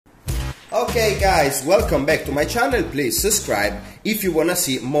Okay guys, welcome back to my channel. Please subscribe if you wanna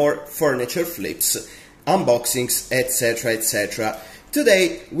see more furniture flips, unboxings, etc, etc.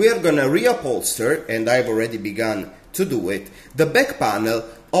 Today we are gonna reupholster, and I've already begun to do it, the back panel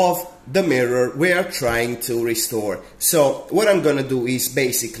of the mirror we are trying to restore. So what I'm gonna do is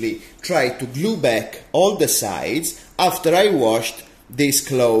basically try to glue back all the sides after I washed this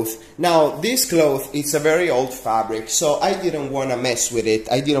cloth. Now this cloth is a very old fabric, so I didn't want to mess with it.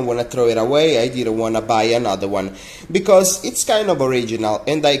 I didn't want to throw it away. I didn't want to buy another one because it's kind of original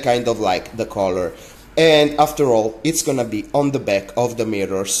and I kind of like the color. And after all, it's gonna be on the back of the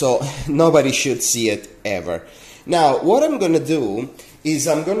mirror, so nobody should see it ever. Now what I'm gonna do is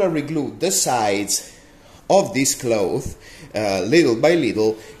I'm gonna reglue the sides of this cloth little by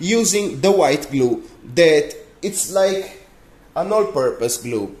little using the white glue that it's like an all-purpose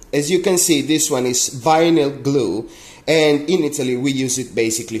glue. As you can see, this one is vinyl glue, and in Italy we use it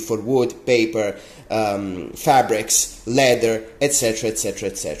basically for wood, paper, fabrics, leather, etc, etc,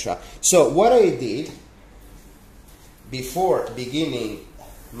 etc. So what I did before beginning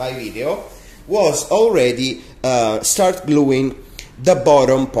my video was already start gluing the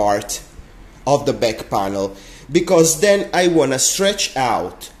bottom part of the back panel, because then I want to stretch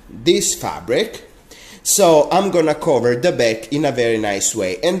out this fabric. So I'm gonna cover the back in a very nice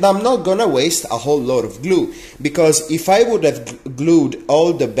way, and I'm not gonna waste a whole lot of glue, because if I would have glued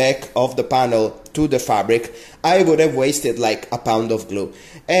all the back of the panel to the fabric, I would have wasted like a pound of glue,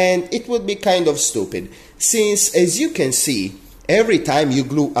 and it would be kind of stupid, since as you can see, every time you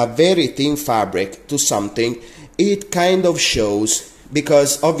glue a very thin fabric to something, it kind of shows,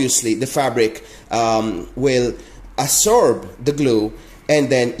 because obviously the fabric will absorb the glue, and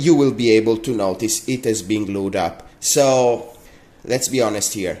then you will be able to notice it has been glued up. So let's be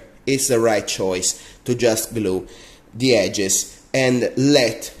honest here, it's the right choice to just glue the edges and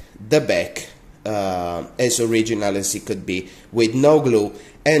let the back as original as it could be, with no glue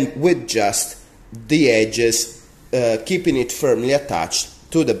and with just the edges keeping it firmly attached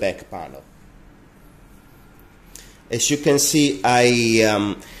to the back panel. As you can see,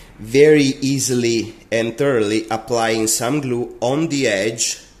 I very easily and thoroughly applying some glue on the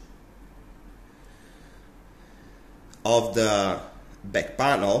edge of the back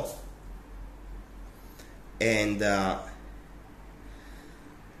panel, and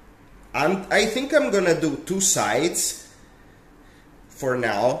I think I'm gonna do two sides for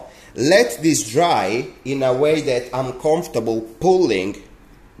now. Let this dry in a way that I'm comfortable pulling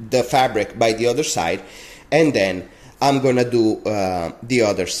the fabric by the other side, and then I'm gonna do the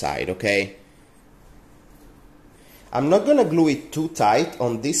other side, okay? I'm not gonna glue it too tight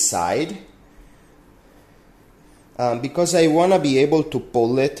on this side because I wanna be able to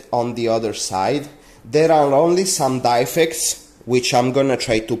pull it on the other side. There are only some defects which I'm gonna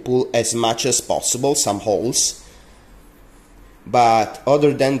try to pull as much as possible, some holes. But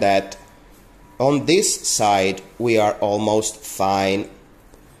other than that, on this side we are almost fine.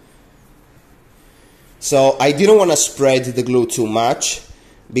 So I didn't want to spread the glue too much,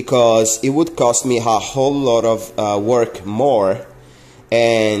 because it would cost me a whole lot of work more,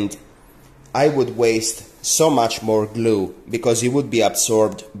 and I would waste so much more glue because it would be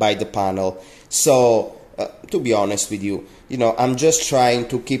absorbed by the panel. So to be honest with you, I'm just trying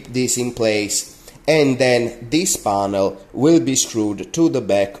to keep this in place, and then this panel will be screwed to the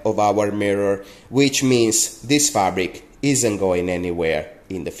back of our mirror, which means this fabric isn't going anywhere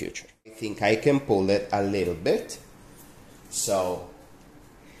in the future. I think I can pull it a little bit, so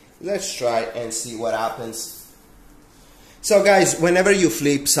let's try and see what happens. So guys, whenever you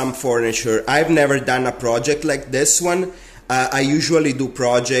flip some furniture, I've never done a project like this one. I usually do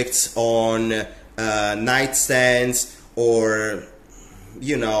projects on nightstands or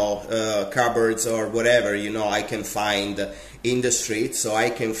cupboards or whatever I can find in the street, so I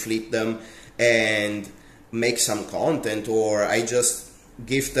can flip them and make some content, or I just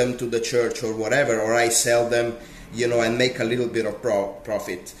give them to the church or whatever, or I sell them, and make a little bit of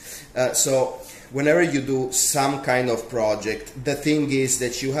profit. So whenever you do some kind of project, the thing is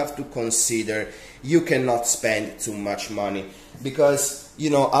that you have to consider you cannot spend too much money, because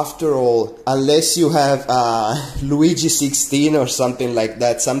after all, unless you have Luigi 16 or something like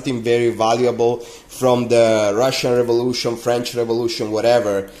that, something very valuable from the Russian Revolution, French Revolution,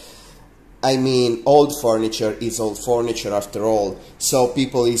 whatever, I mean, old furniture is old furniture after all, so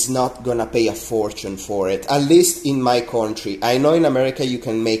people is not gonna pay a fortune for it, at least in my country. I know in America you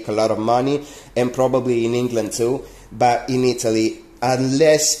can make a lot of money, and probably in England too, but in Italy,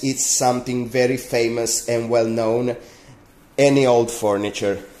 unless it's something very famous and well known, any old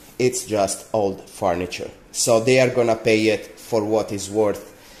furniture, it's just old furniture. So they are gonna pay it for what it's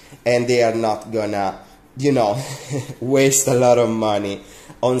worth. and they are not gonna, you know, waste a lot of money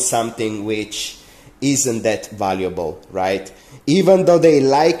on something which isn't that valuable, right? Even though they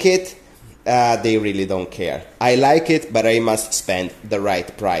like it, they really don't care. I like it, but I must spend the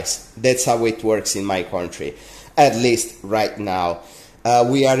right price. That's how it works in my country, at least right now.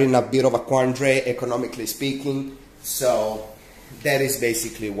 We are in a bit of a quandary, economically speaking, so that is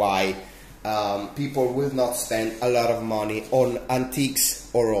basically why people will not spend a lot of money on antiques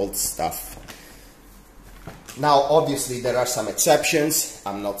or old stuff. Now, obviously, there are some exceptions.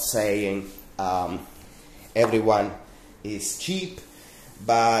 I'm not saying everyone is cheap,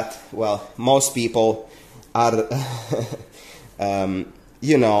 but, well, most people are,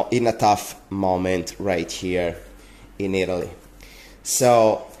 you know, in a tough moment right here in Italy.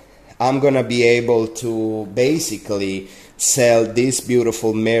 So I'm gonna be able to basically sell this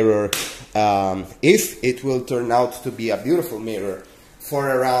beautiful mirror, if it will turn out to be a beautiful mirror, for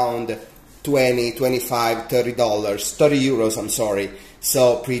around 20, 25, $30, 30 euros, I'm sorry.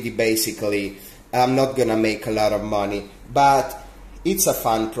 So pretty basically, I'm not gonna make a lot of money, but it's a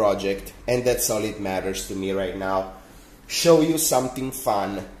fun project, and that's all it matters to me right now. Show you something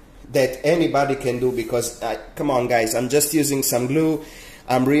fun that anybody can do, because come on guys, I'm just using some glue,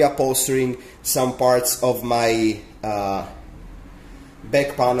 I'm reupholstering some parts of my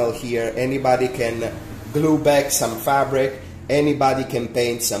back panel here. Anybody can glue back some fabric, anybody can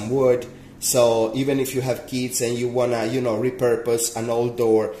paint some wood. So even if you have kids and you wanna, you know, repurpose an old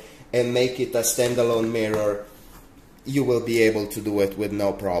door and make it a standalone mirror, you will be able to do it with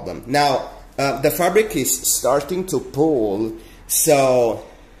no problem. Now, the fabric is starting to pull, so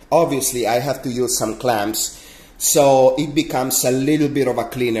obviously I have to use some clamps, so it becomes a little bit of a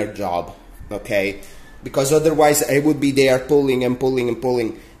cleaner job, okay? Because otherwise I would be there pulling and pulling and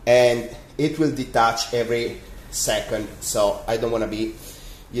pulling, and it will detach every second, so I don't want to be,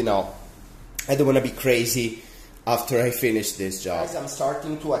 you know, I don't want to be crazy after I finish this job. As I'm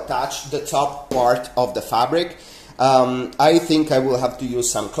starting to attach the top part of the fabric, I think I will have to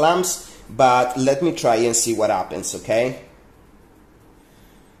use some clamps, but let me try and see what happens, okay?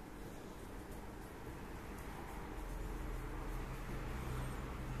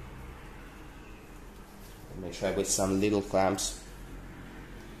 Let me try with some little clamps,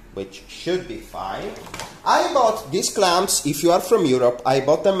 which should be fine. I bought these clamps, if you are from Europe, I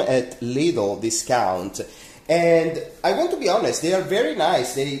bought them at Lidl discount. And I want to be honest, they are very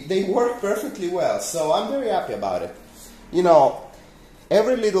nice, they work perfectly well, so I'm very happy about it. You know,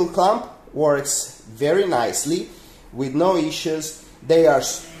 every little clamp works very nicely, with no issues. They are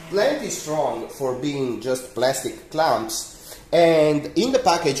plenty strong for being just plastic clamps. And in the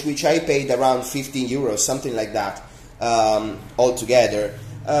package, which I paid around 15 euros, something like that, altogether,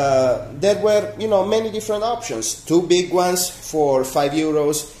 there were, you know, many different options. 2 big ones for 5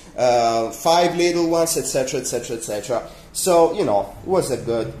 euros, 5 little ones, etc, etc, etc. So, you know, it was a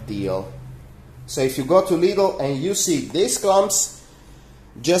good deal. So if you go to Lidl and you see these clamps,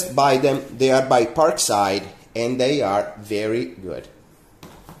 just buy them. They are by Parkside and they are very good.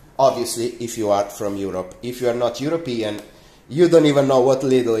 Obviously, if you are from Europe. If you are not European, you don't even know what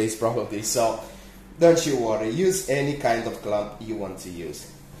Lidl is probably, so don't you worry. Use any kind of clamp you want to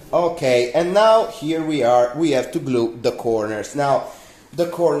use. Okay, and now here we are. We have to glue the corners. Now, the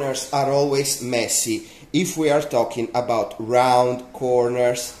corners are always messy if we are talking about round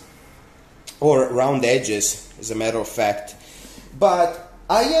corners or round edges, as a matter of fact. But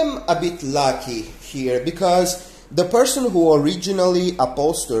I am a bit lucky here because the person who originally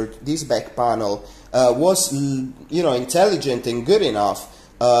upholstered this back panel was, you know, intelligent and good enough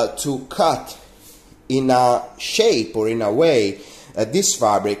to cut in a shape or in a way this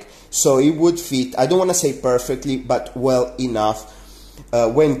fabric so it would fit, I don't want to say perfectly, but well enough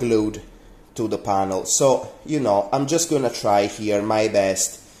when glued to the panel. So, you know, I'm just gonna try here my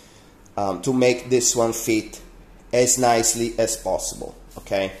best to make this one fit as nicely as possible,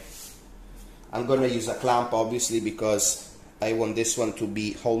 okay? I'm gonna use a clamp obviously because I want this one to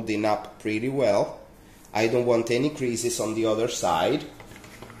be holding up pretty well. I don't want any creases on the other side.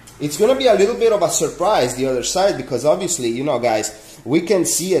 It's gonna be a little bit of a surprise, the other side, because obviously, you know guys, we can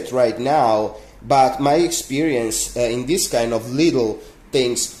see it right now, but my experience in this kind of little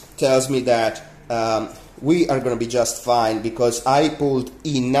things tells me that we are gonna be just fine because I pulled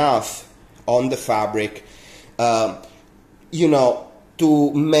enough on the fabric, you know,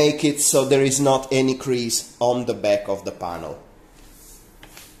 to make it so there is not any crease on the back of the panel.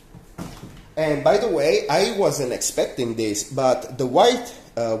 And by the way, I wasn't expecting this, but the white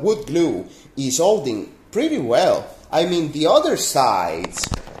wood glue is holding pretty well. I mean, the other sides,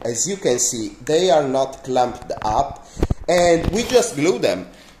 as you can see, they are not clamped up, and we just glue them.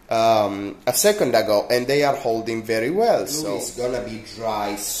 a second ago, and they are holding very well. So it's gonna be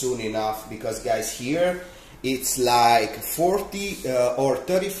dry soon enough, because guys, here it's like 40 or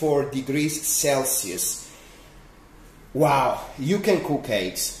 34 degrees Celsius. Wow, you can cook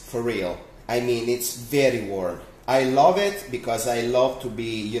cakes for real. I mean, it's very warm. I love it because I love to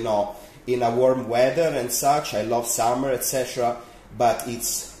be, you know, in a warm weather and such. I love summer, etc. But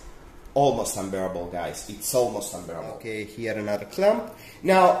it's almost unbearable, guys. It's almost unbearable. Okay, here another clump.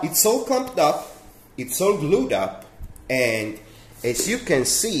 Now, it's all clumped up, it's all glued up, and as you can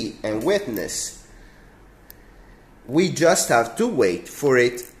see and witness, we just have to wait for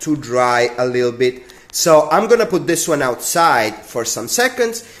it to dry a little bit. So I'm gonna put this one outside for some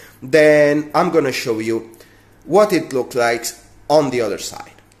seconds, then I'm gonna show you what it looks like on the other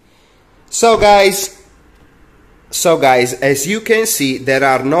side. So guys, as you can see, there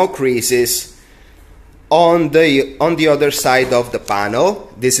are no creases on the other side of the panel.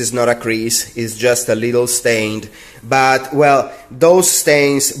 This is not a crease, it's just a little stained, but well, those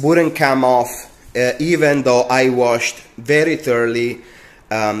stains wouldn't come off even though I washed very thoroughly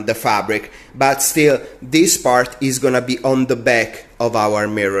the fabric. But still, this part is gonna be on the back of our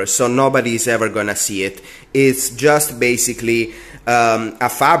mirror, so nobody is ever gonna see it. It's just basically a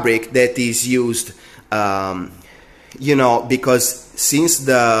fabric that is used, you know, because since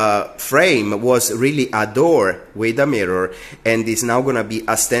the frame was really a door with a mirror and is now gonna be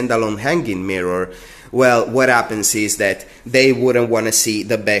a standalone hanging mirror, well, what happens is that they wouldn't want to see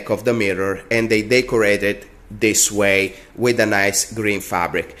the back of the mirror, and they decorate it this way with a nice green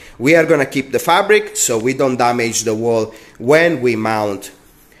fabric. We are gonna keep the fabric so we don't damage the wall when we mount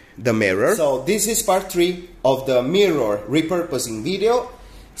the mirror. So this is part 3 of the mirror repurposing video.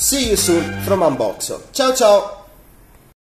 See you soon from Unboxo. Ciao ciao!